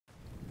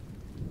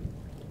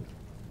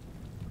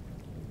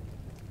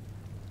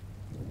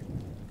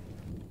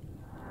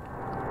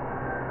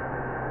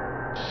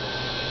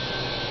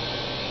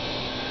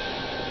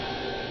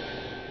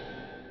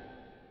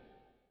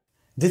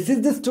This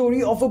is the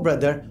story of a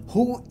brother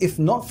who, if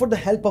not for the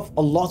help of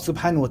Allah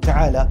subhanahu wa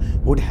ta'ala,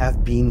 would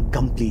have been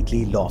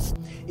completely lost.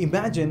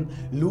 Imagine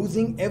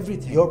losing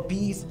everything, your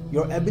peace,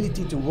 your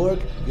ability to work,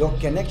 your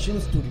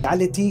connections to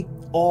reality,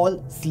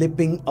 all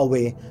slipping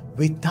away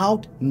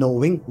without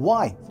knowing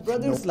why. The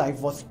brother's life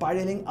was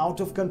spiraling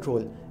out of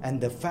control and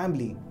the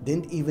family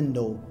didn't even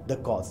know the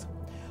cause.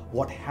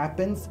 What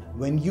happens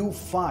when you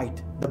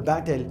fight the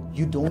battle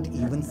you don't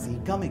even see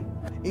coming?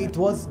 It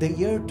was the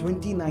year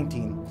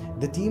 2019.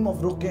 The team of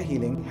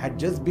RuqyaHealing had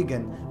just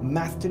begun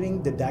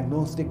mastering the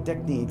diagnostic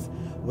techniques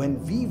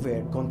when we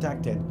were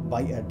contacted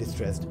by a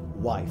distressed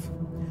wife.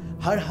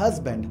 Her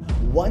husband,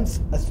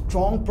 once a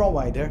strong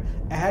provider,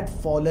 had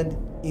fallen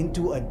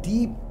into a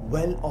deep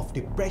well of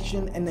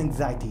depression and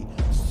anxiety,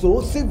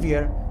 so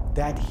severe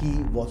that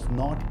he was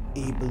not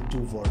able to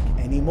work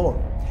anymore.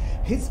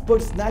 His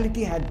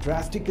personality had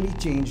drastically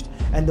changed,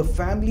 and the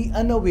family,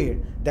 unaware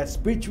that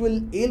spiritual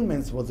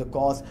ailments was the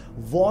cause,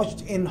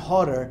 watched in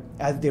horror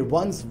as their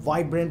once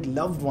vibrant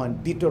loved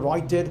one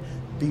deteriorated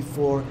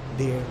before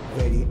their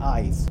very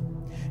eyes.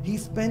 He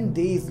spent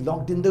days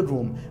locked in the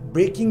room,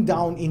 breaking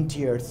down in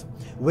tears.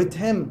 With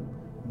him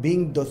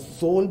being the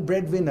sole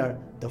breadwinner,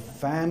 the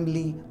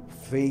family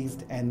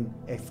faced an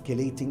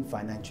escalating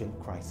financial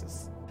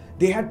crisis.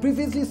 They had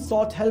previously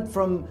sought help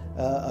from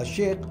a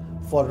sheikh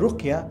for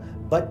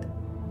Ruqyah, but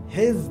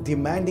his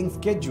demanding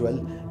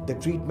schedule, the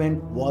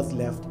treatment was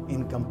left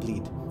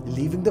incomplete,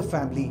 leaving the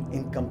family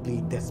in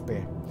complete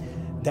despair.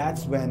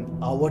 That's when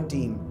our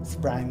team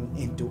sprang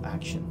into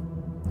action.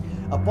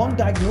 Upon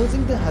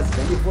diagnosing the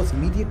husband, it was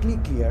immediately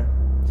clear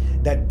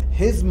that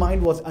his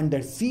mind was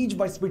under siege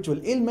by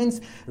spiritual ailments,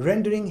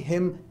 rendering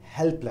him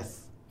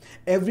helpless.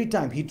 Every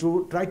time he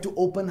tried to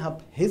open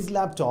up his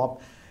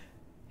laptop,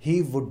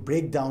 he would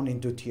break down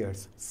into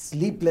tears.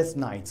 Sleepless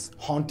nights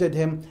haunted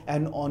him,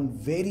 and on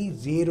very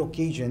rare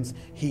occasions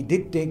he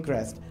did take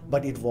rest,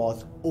 but it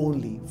was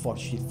only for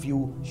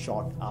few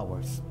short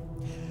hours.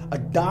 A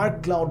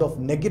dark cloud of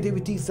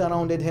negativity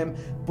surrounded him,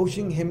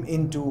 pushing him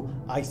into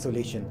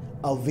isolation,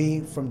 away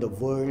from the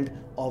world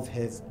of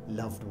his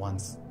loved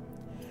ones.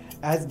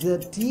 As the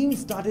team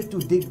started to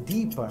dig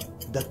deeper,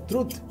 the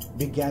truth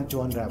began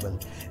to unravel,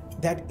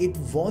 that it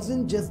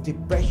wasn't just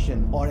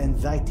depression or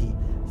anxiety.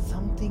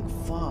 Something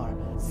far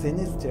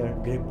sinister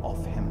grip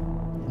of him.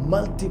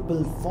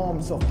 Multiple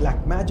forms of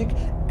black magic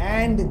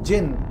and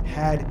jinn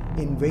had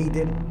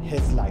invaded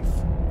his life.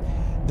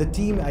 The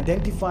team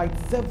identified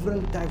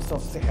several types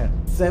of sihr,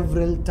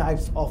 several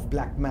types of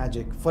black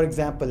magic. For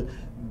example,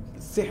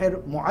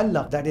 Sihr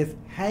Muallaq, that is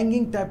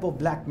hanging type of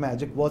black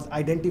magic, was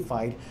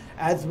identified,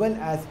 as well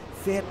as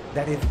sihr,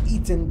 that is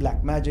eaten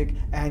black magic,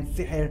 and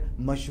Sihr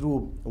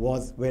Mashroob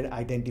were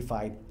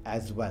identified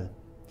as well.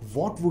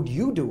 What would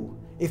you do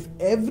if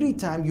every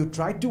time you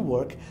tried to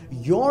work,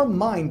 your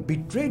mind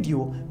betrayed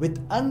you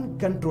with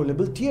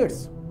uncontrollable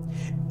tears?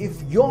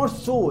 If your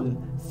soul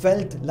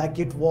felt like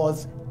it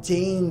was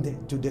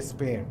chained to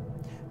despair?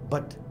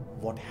 But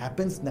what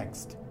happens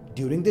next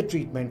during the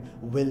treatment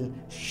will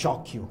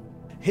shock you.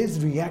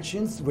 His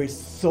reactions were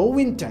so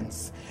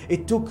intense,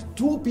 it took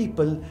 2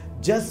 people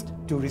just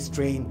to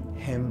restrain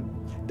him.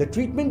 The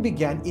treatment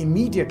began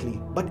immediately,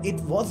 but it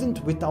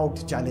wasn't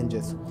without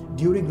challenges.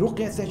 During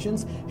Ruqyah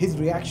sessions, his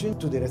reactions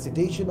to the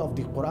recitation of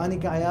the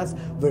Quranic ayahs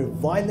were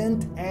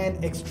violent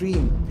and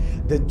extreme.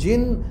 The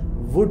jinn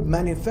would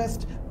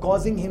manifest,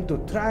 causing him to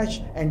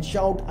thrash and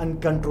shout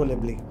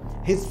uncontrollably.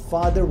 His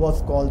father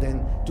was called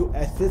in to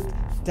assist,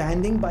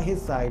 standing by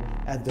his side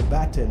as the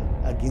battle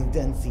against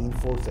the unseen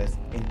forces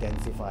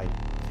intensified.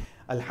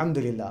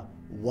 Alhamdulillah,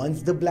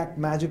 once the black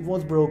magic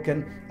was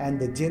broken and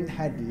the jinn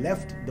had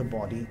left the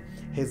body,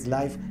 his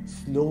life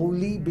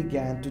slowly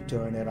began to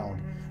turn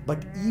around.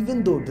 But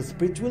even though the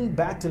spiritual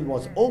battle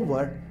was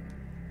over,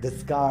 the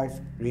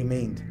scars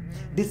remained.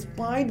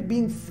 Despite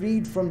being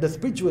freed from the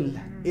spiritual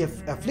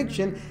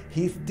affliction,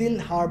 he still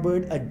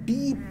harbored a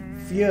deep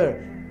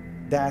fear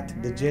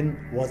that the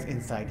jinn was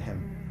inside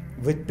him.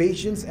 With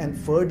patience and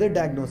further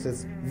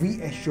diagnosis,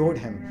 we assured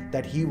him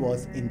that he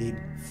was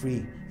indeed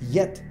free.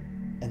 Yet,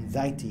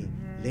 anxiety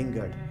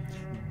lingered.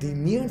 The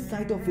mere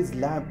sight of his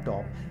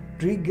laptop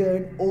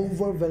triggered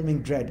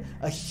overwhelming dread,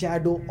 a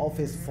shadow of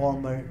his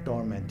former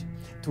torment.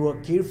 Through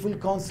a careful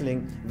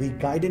counseling, we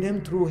guided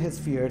him through his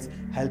fears,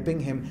 helping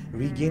him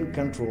regain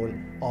control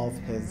of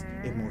his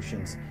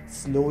emotions.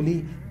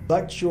 Slowly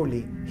but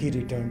surely, he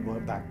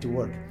returned back to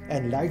work,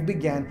 and life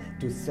began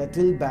to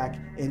settle back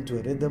into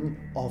a rhythm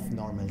of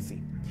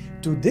normalcy.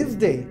 To this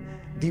day,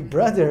 the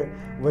brother,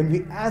 when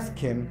we ask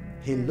him,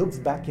 he looks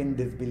back in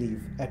disbelief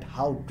at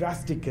how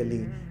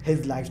drastically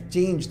his life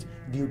changed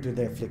due to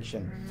the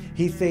affliction.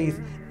 He says,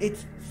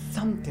 it's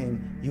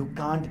something you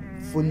can't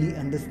fully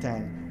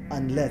understand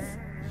unless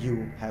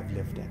you have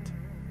lived it.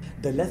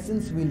 The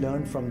lessons we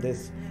learned from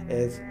this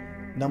is,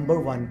 number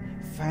 1,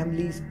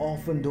 families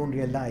often don't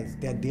realize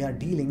that they are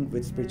dealing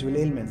with spiritual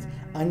ailments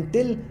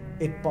until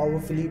it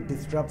powerfully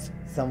disrupts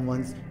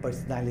someone's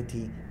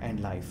personality and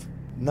life.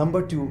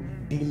 Number 2,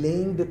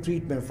 delaying the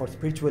treatment for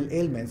spiritual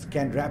ailments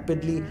can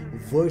rapidly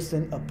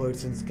worsen a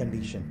person's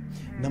condition.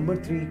 Number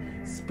 3,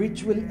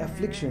 spiritual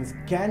afflictions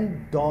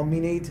can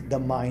dominate the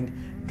mind,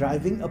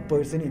 driving a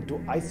person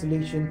into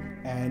isolation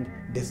and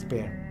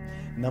despair.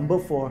 Number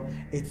 4,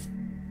 it's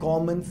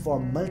common for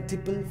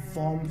multiple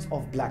forms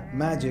of black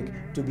magic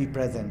to be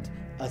present,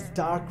 a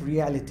stark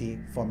reality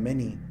for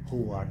many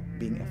who are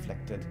being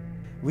afflicted.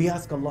 We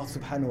ask Allah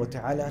subhanahu wa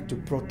ta'ala to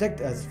protect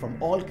us from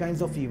all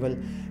kinds of evil.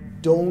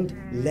 Don't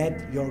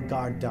let your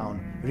guard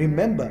down.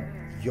 Remember,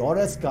 you're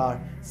a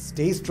scar,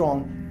 stay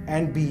strong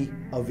and be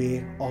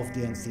aware of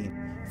the unseen.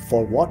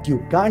 For what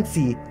you can't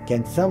see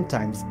can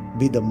sometimes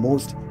be the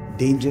most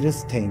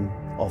dangerous thing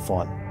of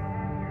all.